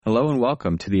Hello and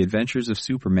welcome to the Adventures of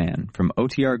Superman from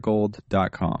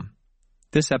OTRGold.com.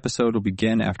 This episode will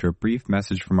begin after a brief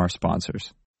message from our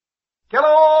sponsors.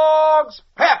 Kellogg's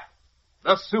Pep,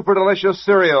 the super delicious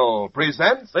cereal,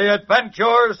 presents The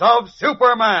Adventures of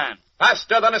Superman.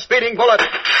 Faster than a speeding bullet,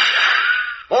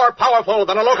 more powerful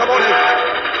than a locomotive,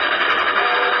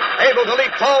 able to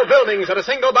leap tall buildings at a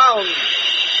single bound.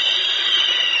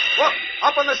 Look,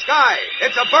 up in the sky,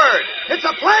 it's a bird, it's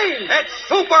a plane, it's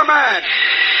Superman!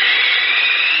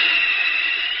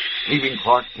 Leaving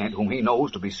Clark Kent, whom he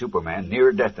knows to be Superman,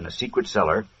 near death in a secret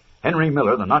cellar, Henry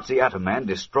Miller, the Nazi atom man,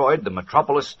 destroyed the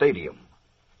Metropolis Stadium.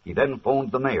 He then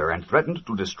phoned the mayor and threatened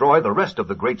to destroy the rest of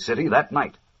the great city that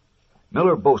night.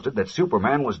 Miller boasted that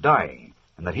Superman was dying,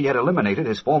 and that he had eliminated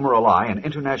his former ally, an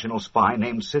international spy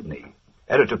named Sidney.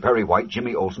 Editor Perry White,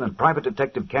 Jimmy Olsen, and Private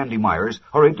Detective Candy Myers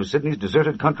hurried to Sidney's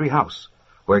deserted country house,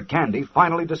 where Candy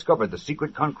finally discovered the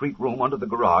secret concrete room under the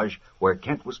garage where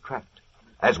Kent was trapped.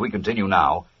 As we continue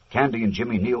now, Candy and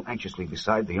Jimmy kneel anxiously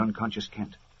beside the unconscious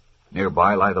Kent.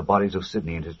 Nearby lie the bodies of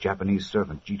Sidney and his Japanese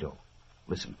servant, Jito.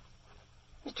 Listen.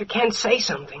 Mr. Kent, say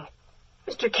something.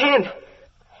 Mr. Kent.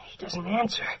 He doesn't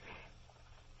answer.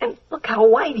 And look how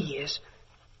white he is.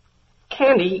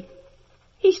 Candy,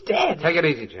 he's dead. Take it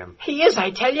easy, Jim. He is,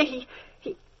 I tell you.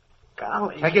 He...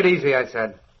 Golly. Take it easy, I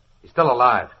said. He's still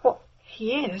alive. Well,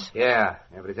 he is? Yeah,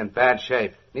 but he's in bad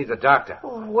shape. Needs a doctor.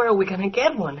 Well, where are we going to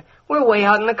get one? We're way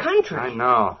out in the country. I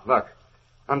know. Look,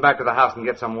 run back to the house and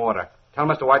get some water. Tell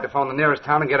Mr. White to phone the nearest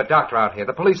town and get a doctor out here.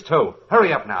 The police, too.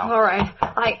 Hurry up now. All right.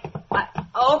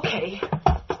 Okay.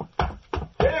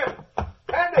 Jim!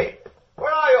 Candy!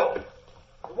 Where are you?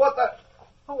 What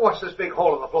the... What's this big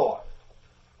hole in the floor?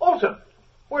 Olsen!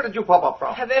 Where did you pop up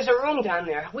from? There's a room down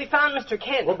there. We found Mr.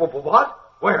 Kent. What?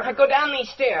 Where? I go down these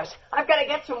stairs. I've got to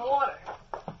get some water.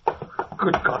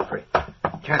 Good Godfrey.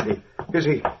 Candy, is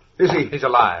he... He's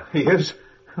alive. He is?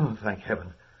 Oh, thank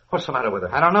heaven. What's the matter with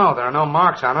him? I don't know. There are no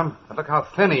marks on him. But look how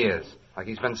thin he is. Like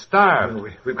he's been starved.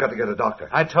 We've got to get a doctor.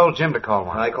 I told Jim to call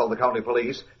one. I called the county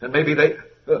police, and maybe they...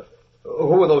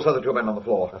 who are those other two men on the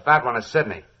floor? The fat one is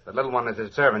Sidney. The little one is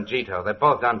his servant, Jito. They're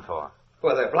both done for.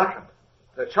 Well, they're blackened.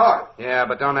 They're charred. Yeah,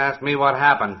 but don't ask me what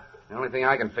happened. The only thing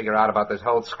I can figure out about this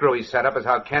whole screwy setup is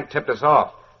how Kent tipped us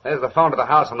off. There's the phone to the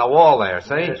house on the wall there,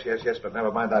 see? Yes, but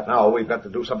never mind that now. We've got to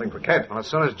do something for Kent. Well, as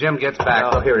soon as Jim gets back...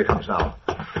 Oh, here he comes now.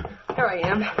 Here I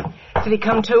am. Did he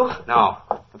come too? No.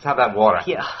 Let's have that water.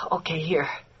 Yeah, okay, here.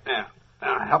 Yeah.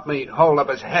 Now, help me hold up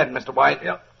his head, Mr. White.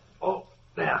 Yep. Oh,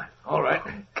 there. All right.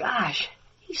 Gosh,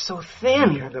 he's so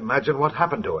thin. I can't imagine what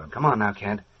happened to him. Come on now,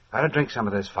 Kent. Try to drink some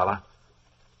of this, fella.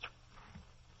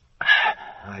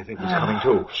 I think he's coming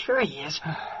too. Sure he is.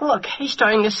 Look, he's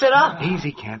starting to sit up.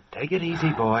 Easy, Kent. Take it easy,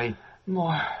 boy.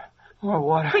 More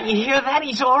water. But you hear that?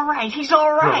 He's all right. He's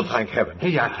all right. Oh, thank heaven. Here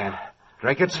you are, Kent.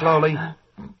 Drink it slowly.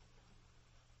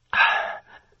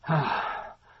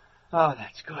 Oh,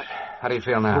 that's good. How do you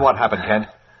feel now? What happened, Kent?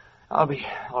 I'll be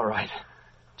all right.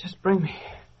 Just bring me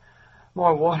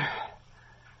more water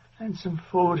and some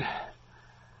food.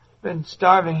 Been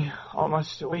starving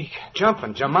almost a week.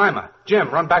 Jumping, Jemima.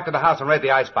 Jim, run back to the house and raid the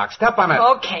icebox. Step on it.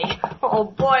 Okay. Oh,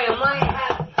 boy, am I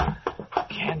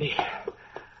happy. Candy,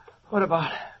 what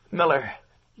about Miller?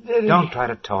 Don't try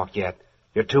to talk yet.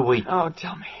 You're too weak. Oh,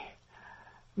 tell me.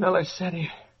 Miller said he's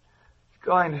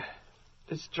going to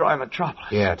destroy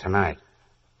Metropolis. Yeah, tonight.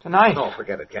 Tonight? Oh,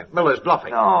 forget it, Kent. Miller's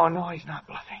bluffing. No, he's not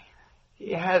bluffing.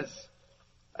 He has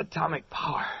atomic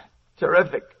power.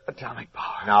 Terrific atomic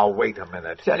power. Now, wait a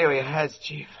minute. Tell you he has,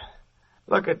 Chief.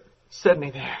 Look at Sidney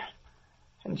there.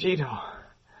 And Jito.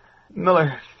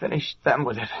 Miller finished them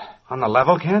with it. On the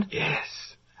level, Kent?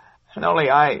 Yes. And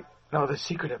only I know the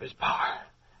secret of his power.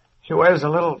 He wears a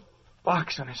little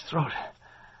box on his throat.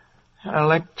 An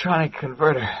electronic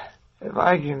converter. If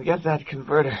I can get that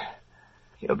converter,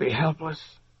 he'll be helpless.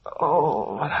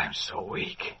 Oh, but I'm so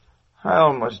weak. I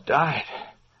almost died.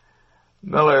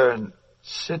 Miller and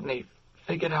Sidney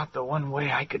figured out the one way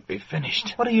I could be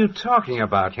finished. What are you talking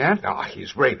about, Kent? Oh,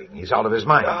 he's raving. He's out of his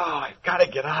mind. Oh, I've got to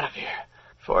get out of here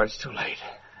before it's too late.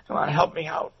 Come on, help me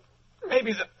out.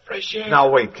 Maybe the fresh air. Now,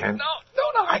 wait, Kent. No,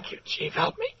 don't argue, Chief.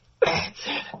 Help me. That's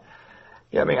it.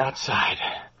 Get me outside.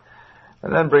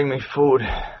 And then bring me food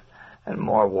and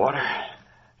more water.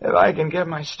 If I can get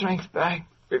my strength back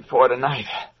before tonight,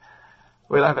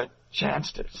 we'll have a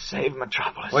chance to save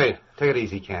Metropolis. Wait, take it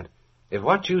easy, Kent. If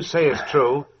what you say is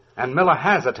true, and Miller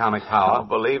has atomic power... Oh,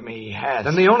 believe me, he has.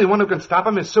 Then the only one who can stop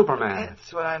him is Superman.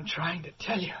 That's what I'm trying to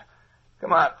tell you.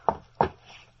 Come on.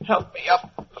 Help me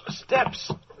up the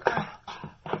steps.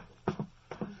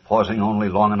 Pausing only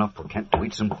long enough for Kent to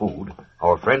eat some food,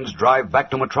 our friends drive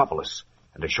back to Metropolis.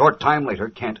 and a short time later,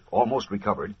 Kent, almost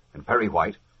recovered, and Perry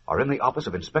White are in the office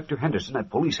of Inspector Henderson at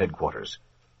police headquarters.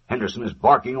 Henderson is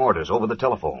barking orders over the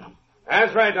telephone.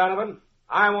 That's right, Donovan.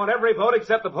 I want every boat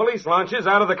except the police launches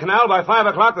out of the canal by 5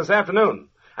 o'clock this afternoon.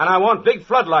 And I want big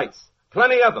floodlights,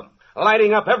 plenty of them,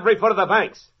 lighting up every foot of the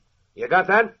banks. You got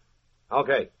that?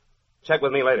 Okay. Check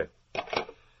with me later.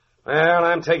 Well,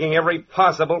 I'm taking every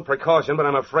possible precaution, but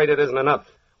I'm afraid it isn't enough.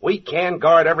 We can't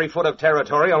guard every foot of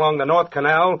territory along the North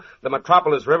Canal, the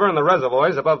Metropolis River, and the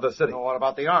reservoirs above the city. Well, what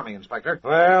about the Army, Inspector?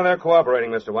 Well, they're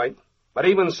cooperating, Mr. White. But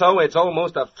even so, it's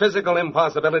almost a physical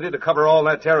impossibility to cover all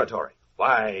that territory.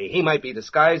 Why, he might be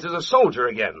disguised as a soldier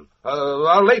again,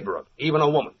 a laborer, even a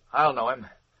woman. I'll know him.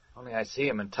 Only I see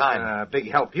him in time.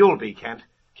 Big help you'll be, Kent.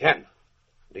 Ken,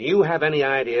 do you have any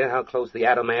idea how close the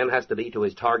Atom Man has to be to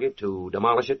his target to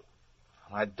demolish it?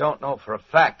 I don't know for a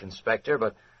fact, Inspector,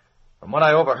 but from what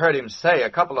I overheard him say, a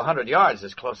couple of 100 yards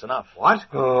is close enough. What?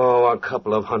 Oh, a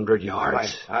couple of 100 yards.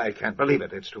 Right. I can't believe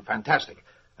it. It's too fantastic.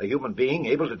 A human being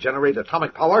able to generate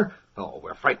atomic power? Oh,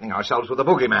 we're frightening ourselves with a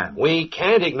boogeyman. We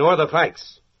can't ignore the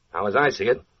facts. Now, as I see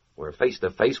it, we're face to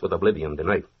face with oblivion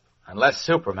tonight. Unless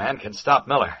Superman can stop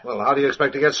Miller. Well, how do you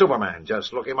expect to get Superman?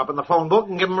 Just look him up in the phone book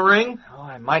and give him a ring? Oh,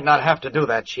 I might not have to do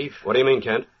that, Chief. What do you mean,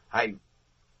 Kent?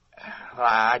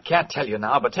 I can't tell you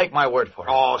now, but take my word for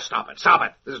it. Oh, stop it. Stop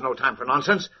it. This is no time for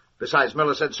nonsense. Besides,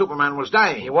 Miller said Superman was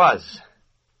dying. He was.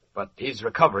 But he's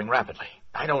recovering rapidly.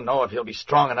 I don't know if he'll be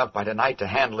strong enough by tonight to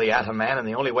handle the Atom Man in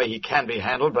the only way he can be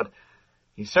handled, but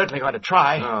he's certainly going to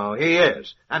try. Oh, he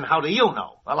is. And how do you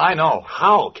know? Well, I know.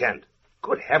 How, Kent?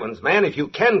 Good heavens, man, if you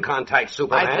can contact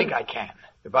Superman... I think I can.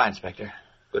 Goodbye, Inspector.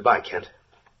 Goodbye, Kent.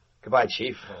 Goodbye,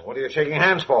 Chief. Well, what are you shaking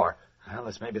hands for? Well,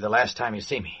 this may be the last time you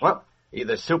see me. What?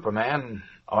 Either Superman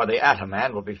or the Atom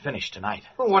Man will be finished tonight.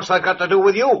 Well, what's that got to do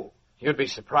with you? You'd be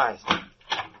surprised.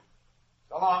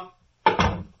 So long.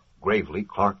 Gravely,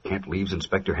 Clark Kent leaves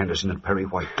Inspector Henderson and Perry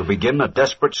White to begin a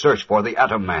desperate search for the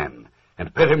Atom Man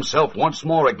and pit himself once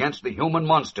more against the human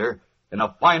monster in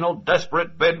a final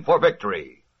desperate bid for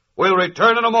victory. We'll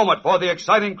return in a moment for the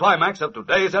exciting climax of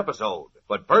today's episode.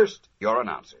 But first, your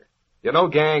announcer. You know,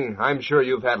 gang, I'm sure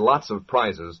you've had lots of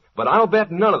prizes, but I'll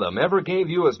bet none of them ever gave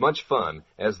you as much fun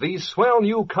as these swell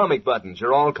new comic buttons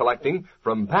you're all collecting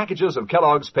from packages of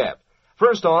Kellogg's Pep.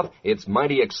 First off, it's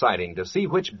mighty exciting to see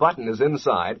which button is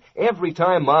inside every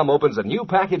time Mom opens a new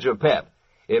package of Pep.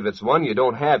 If it's one you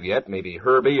don't have yet, maybe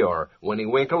Herbie or Winnie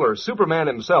Winkle or Superman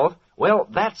himself, well,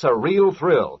 that's a real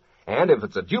thrill. And if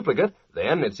it's a duplicate,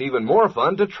 then it's even more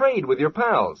fun to trade with your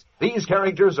pals. These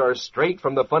characters are straight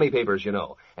from the funny papers, you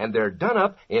know, and they're done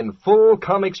up in full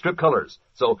comic strip colors.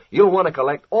 So you'll want to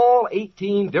collect all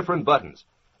 18 different buttons.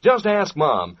 Just ask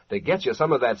Mom to get you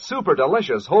some of that super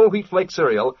delicious whole wheat flake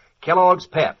cereal, Kellogg's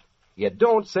Pep. You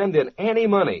don't send in any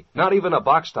money, not even a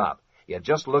box top. You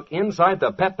just look inside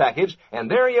the Pep package, and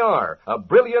there you are, a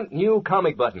brilliant new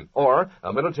comic button, or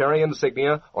a military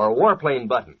insignia or warplane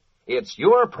button. It's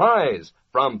your prize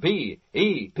from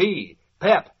P.E.P.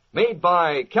 Pep, made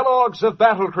by Kellogg's of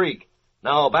Battle Creek.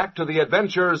 Now back to the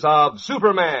adventures of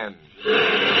Superman.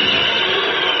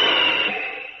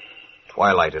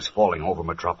 Twilight is falling over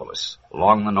Metropolis,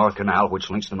 along the North Canal which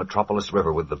links the Metropolis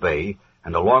River with the bay,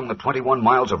 and along the 21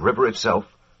 miles of river itself,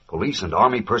 police and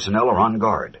army personnel are on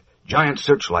guard. Giant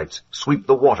searchlights sweep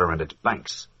the water and its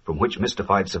banks, from which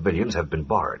mystified civilians have been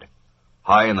barred.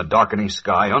 High in the darkening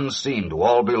sky, unseen to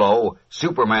all below,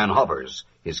 Superman hovers,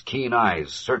 his keen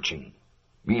eyes searching.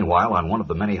 Meanwhile, on one of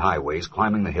the many highways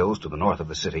climbing the hills to the north of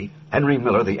the city, Henry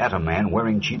Miller, the Atom Man,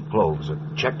 wearing cheap clothes, a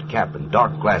checked cap, and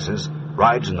dark glasses,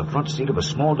 rides in the front seat of a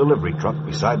small delivery truck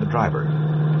beside the driver.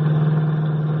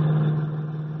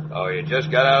 Oh, you just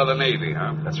got out of the Navy,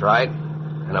 huh? That's right.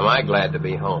 And am I glad to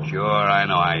be home? Sure, I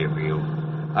know how you feel.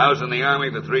 I was in the Army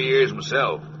for 3 years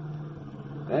myself.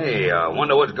 Hey,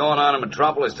 wonder what's going on in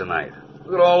Metropolis tonight.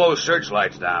 Look at all those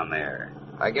searchlights down there.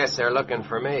 I guess they're looking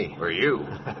for me. For you.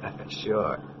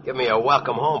 Sure. Give me a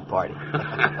welcome home party.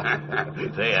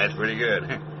 Say, that's pretty good.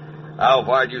 How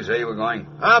far did you say you were going?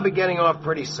 I'll be getting off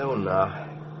pretty soon now.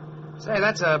 Say,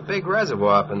 that's a big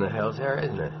reservoir up in the hills there,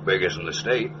 isn't it? Biggest in the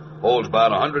state. Holds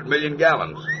about 100 million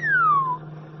gallons.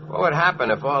 What would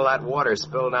happen if all that water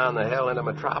spilled down the hill into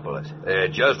Metropolis? There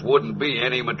just wouldn't be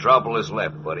any Metropolis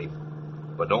left, buddy.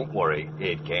 But don't worry,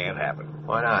 it can't happen.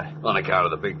 Why not? On account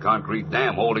of the big concrete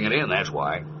dam holding it in, that's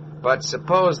why. But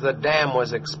suppose the dam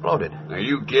was exploded. Are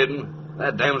you kidding?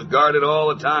 That dam's guarded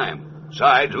all the time.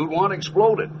 Besides, who'd want it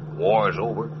exploded? War's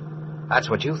over. That's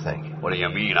what you think. What do you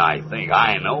mean, I think?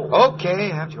 I know. Okay,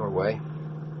 have your way.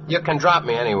 You can drop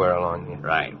me anywhere along here.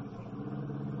 Right.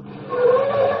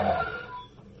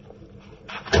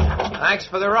 Thanks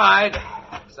for the ride.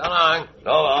 So long. So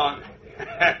long.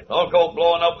 Don't go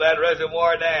blowing up that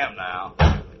reservoir dam now.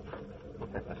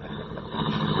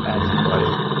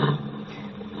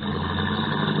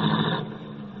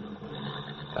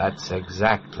 That's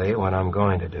exactly what I'm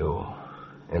going to do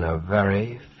in a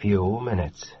very few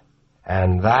minutes.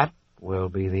 And that will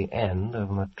be the end of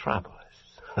Metropolis.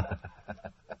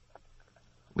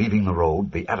 Leaving the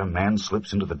road, the Atom Man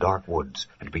slips into the dark woods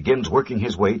and begins working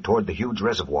his way toward the huge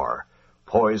reservoir,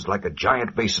 poised like a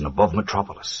giant basin above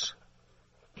Metropolis.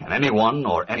 Can anyone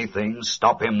or anything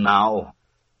stop him now?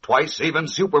 Twice even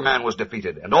Superman was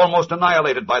defeated and almost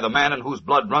annihilated by the man in whose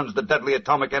blood runs the deadly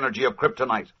atomic energy of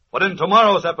kryptonite. But in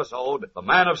tomorrow's episode, the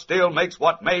Man of Steel makes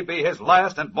what may be his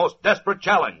last and most desperate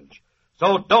challenge.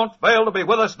 So don't fail to be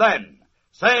with us then.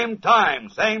 Same time,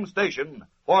 same station,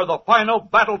 for the final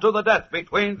battle to the death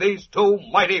between these two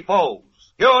mighty foes.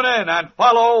 Tune in and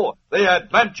follow the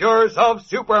adventures of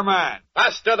Superman.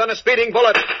 Faster than a speeding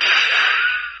bullet.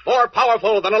 More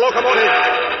powerful than a locomotive.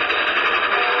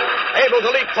 Able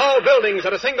to leap tall buildings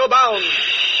at a single bound.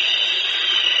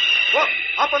 Look,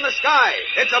 up in the sky.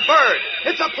 It's a bird.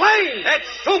 It's a plane. It's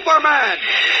Superman.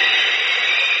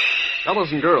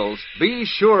 Fellows and girls, be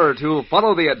sure to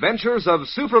follow the adventures of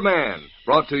Superman,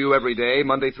 brought to you every day,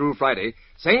 Monday through Friday,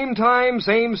 same time,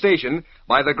 same station,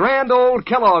 by the grand old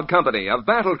Kellogg Company of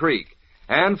Battle Creek.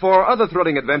 And for other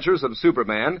thrilling adventures of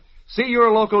Superman, see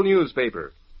your local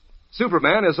newspaper.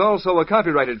 Superman is also a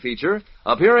copyrighted feature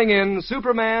appearing in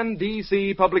Superman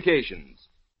DC Publications.